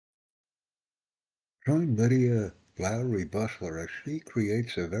Join Lydia Lowry Bustler as she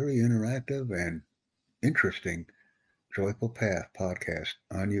creates a very interactive and interesting Joyful Path podcast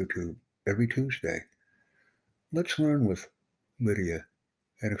on YouTube every Tuesday. Let's learn with Lydia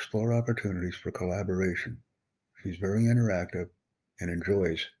and explore opportunities for collaboration. She's very interactive and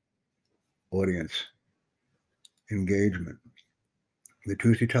enjoys audience engagement. The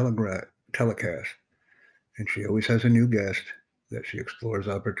Tuesday telecast, and she always has a new guest that she explores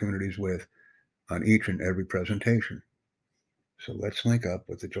opportunities with on each and every presentation. So let's link up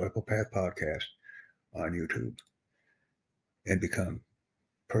with the Joyful Path podcast on YouTube and become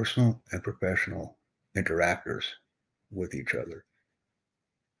personal and professional interactors with each other.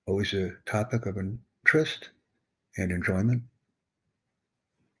 Always a topic of interest and enjoyment.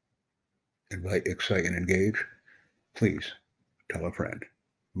 Invite, excite, and engage. Please tell a friend.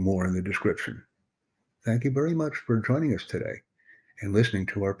 More in the description. Thank you very much for joining us today and listening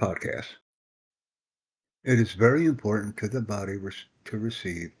to our podcast. It is very important to the body to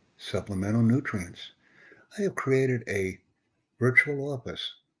receive supplemental nutrients. I have created a virtual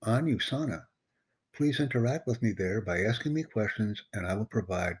office on USANA. Please interact with me there by asking me questions, and I will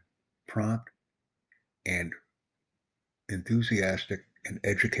provide prompt and enthusiastic and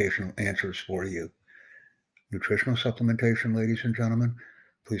educational answers for you. Nutritional supplementation, ladies and gentlemen,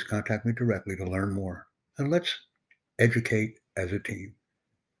 please contact me directly to learn more. And let's educate as a team.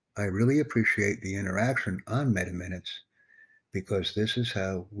 I really appreciate the interaction on MetaMinutes because this is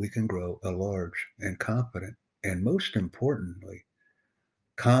how we can grow a large and confident and, most importantly,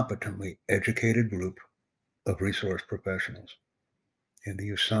 competently educated group of resource professionals. And the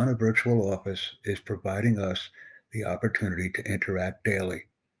USANA virtual office is providing us the opportunity to interact daily.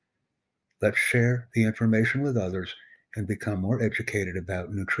 Let's share the information with others and become more educated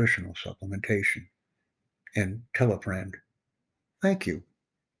about nutritional supplementation. And tell a friend. Thank you.